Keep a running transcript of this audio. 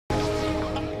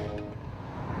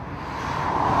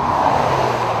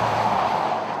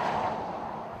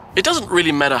It doesn't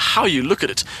really matter how you look at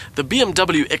it, the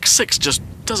BMW X6 just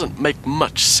doesn't make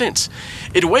much sense.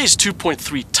 It weighs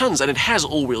 2.3 tons and it has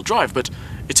all-wheel drive, but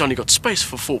it's only got space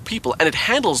for 4 people and it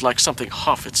handles like something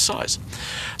half its size.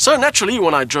 So naturally,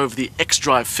 when I drove the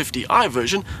xDrive 50i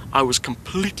version, I was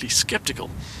completely skeptical.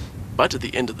 But at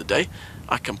the end of the day,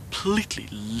 I completely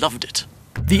loved it.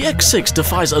 The X6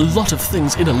 defies a lot of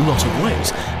things in a lot of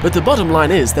ways, but the bottom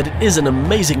line is that it is an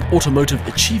amazing automotive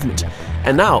achievement.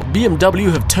 And now,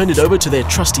 BMW have turned it over to their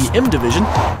trusty M division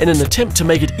in an attempt to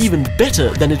make it even better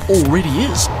than it already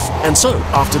is. And so,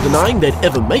 after denying they'd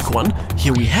ever make one,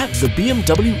 here we have the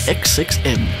BMW X6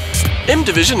 M. M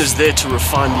division is there to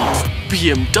refine the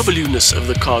BMW-ness of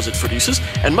the cars it produces,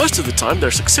 and most of the time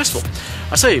they're successful.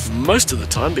 I say most of the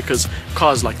time because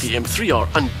cars like the M3 are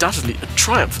undoubtedly a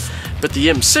triumph, but the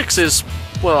M6 is,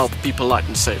 well, I'll be polite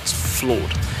and say it's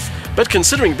flawed. But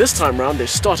considering this time round their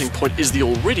starting point is the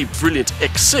already brilliant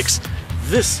X6,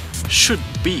 this should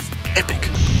be epic.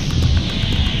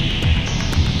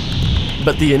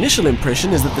 But the initial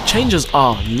impression is that the changes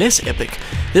are less epic.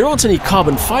 There aren't any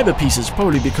carbon fiber pieces,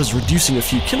 probably because reducing a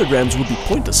few kilograms would be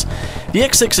pointless. The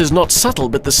X6 is not subtle,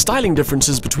 but the styling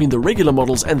differences between the regular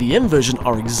models and the M version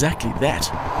are exactly that.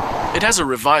 It has a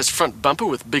revised front bumper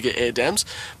with bigger air dams,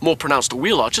 more pronounced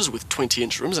wheel arches with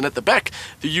 20-inch rims, and at the back,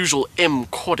 the usual M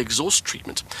quad exhaust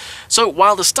treatment. So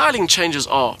while the styling changes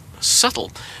are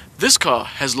subtle, this car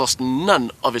has lost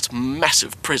none of its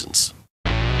massive presence.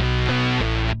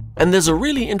 And there's a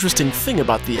really interesting thing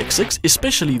about the X6,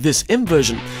 especially this M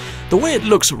version. The way it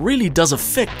looks really does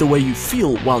affect the way you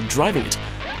feel while driving it.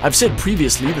 I've said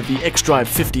previously that the xDrive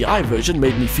 50i version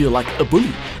made me feel like a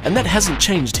bully, and that hasn't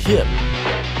changed here.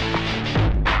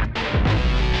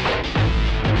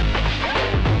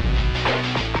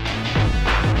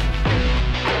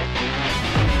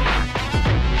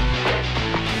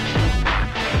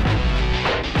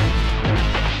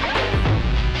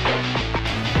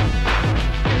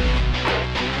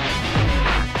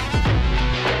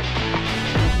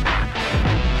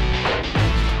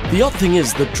 The odd thing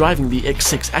is that driving the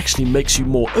X6 actually makes you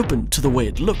more open to the way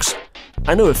it looks.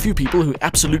 I know a few people who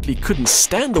absolutely couldn't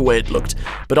stand the way it looked,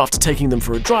 but after taking them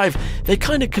for a drive, they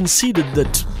kinda conceded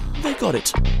that they got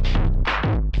it.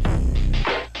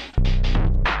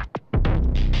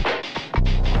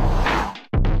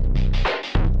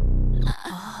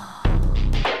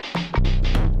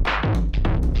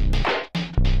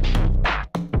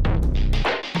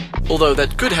 Although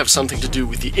that could have something to do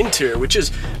with the interior, which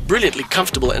is brilliantly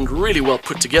comfortable and really well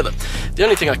put together. The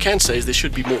only thing I can say is there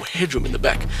should be more headroom in the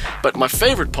back. But my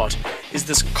favorite part is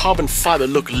this carbon fiber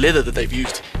look leather that they've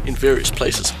used in various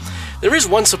places. There is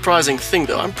one surprising thing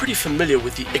though. I'm pretty familiar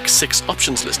with the X6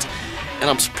 options list, and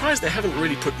I'm surprised they haven't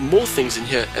really put more things in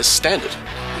here as standard.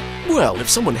 Well, if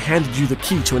someone handed you the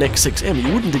key to an X6M,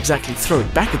 you wouldn't exactly throw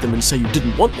it back at them and say you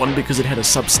didn't want one because it had a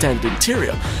substandard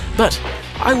interior. But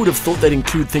I would have thought they'd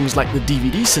include things like the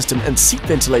DVD system and seat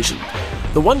ventilation.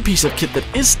 The one piece of kit that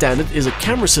is standard is a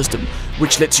camera system,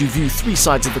 which lets you view 3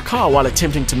 sides of the car while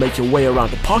attempting to make your way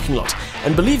around a parking lot.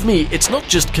 And believe me, it's not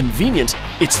just convenient,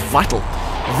 it's vital.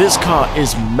 This car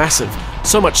is massive,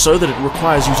 so much so that it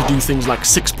requires you to do things like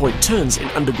 6-point turns in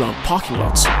underground parking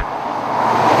lots.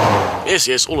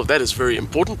 Yes, all of that is very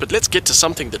important, but let's get to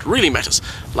something that really matters,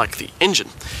 like the engine.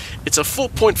 It's a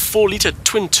 4.4-litre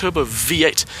twin-turbo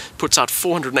V8, puts out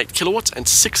 408 kilowatts and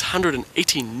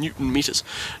 680 Newton-meters.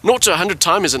 0 to 100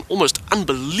 time is an almost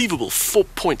unbelievable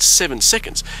 4.7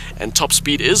 seconds, and top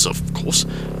speed is, of course,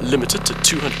 limited to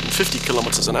 250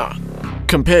 kilometers an hour.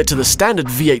 Compared to the standard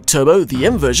V8 turbo, the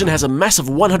M version has a massive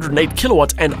 108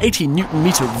 kilowatt and 80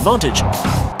 Newton-meter advantage.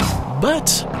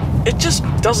 But it just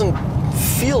doesn't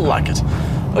feel like it.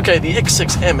 Okay, the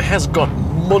X6M has got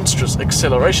monstrous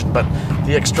acceleration, but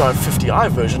the xDrive 50i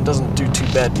version doesn't do too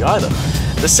badly either.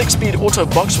 The 6-speed auto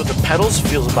box with the paddles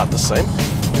feels about the same.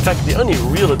 In fact, the only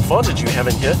real advantage you have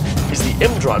in here is the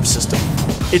M-Drive system.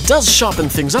 It does sharpen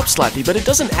things up slightly, but it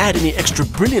doesn't add any extra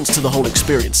brilliance to the whole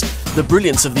experience. The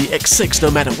brilliance of the X6, no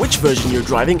matter which version you're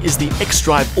driving, is the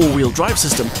xDrive all-wheel drive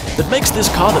system that makes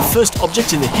this car the first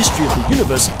object in the history of the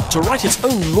universe to write its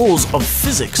own laws of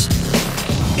physics.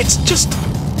 It's just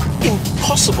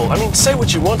impossible. I mean, say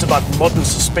what you want about modern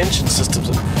suspension systems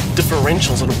and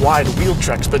differentials and wide wheel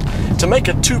tracks, but to make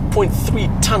a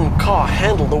 2.3-ton car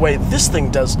handle the way this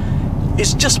thing does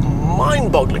is just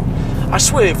mind-boggling. I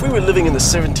swear, if we were living in the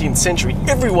 17th century,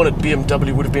 everyone at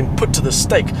BMW would have been put to the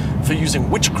stake for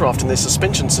using witchcraft in their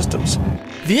suspension systems.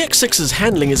 The X6's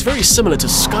handling is very similar to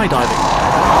skydiving.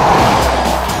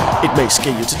 It may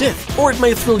scare you to death, or it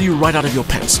may thrill you right out of your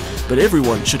pants, but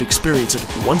everyone should experience it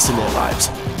once in their lives.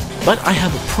 But I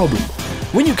have a problem.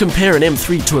 When you compare an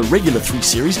M3 to a regular 3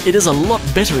 Series, it is a lot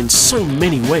better in so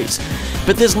many ways.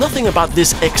 But there's nothing about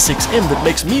this X6M that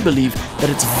makes me believe that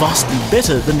it's vastly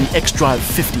better than the xDrive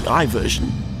 50i version.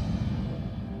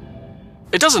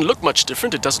 It doesn't look much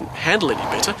different, it doesn't handle any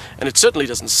better, and it certainly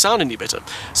doesn't sound any better.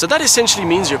 So that essentially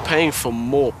means you're paying for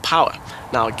more power.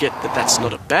 Now I get that that's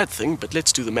not a bad thing, but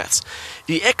let's do the maths.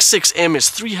 The X6M is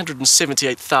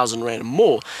 378,000 Rand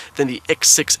more than the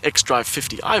X6 xDrive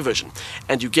 50i version,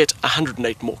 and you get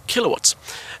 108 more kilowatts.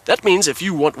 That means if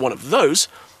you want one of those,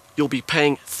 you'll be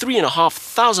paying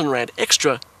 3,500 Rand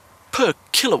extra per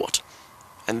kilowatt.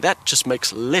 And that just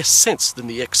makes less sense than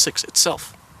the X6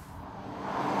 itself.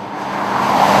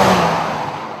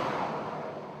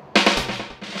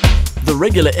 The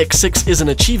regular X6 is an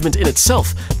achievement in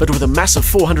itself, but with a massive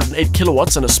 408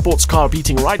 kilowatts and a sports car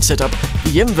beating ride setup,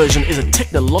 the M version is a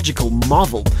technological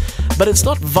marvel. But it's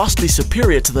not vastly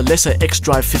superior to the lesser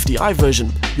xDrive 50i version.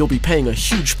 You'll be paying a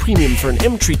huge premium for an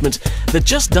M treatment that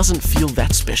just doesn't feel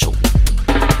that special.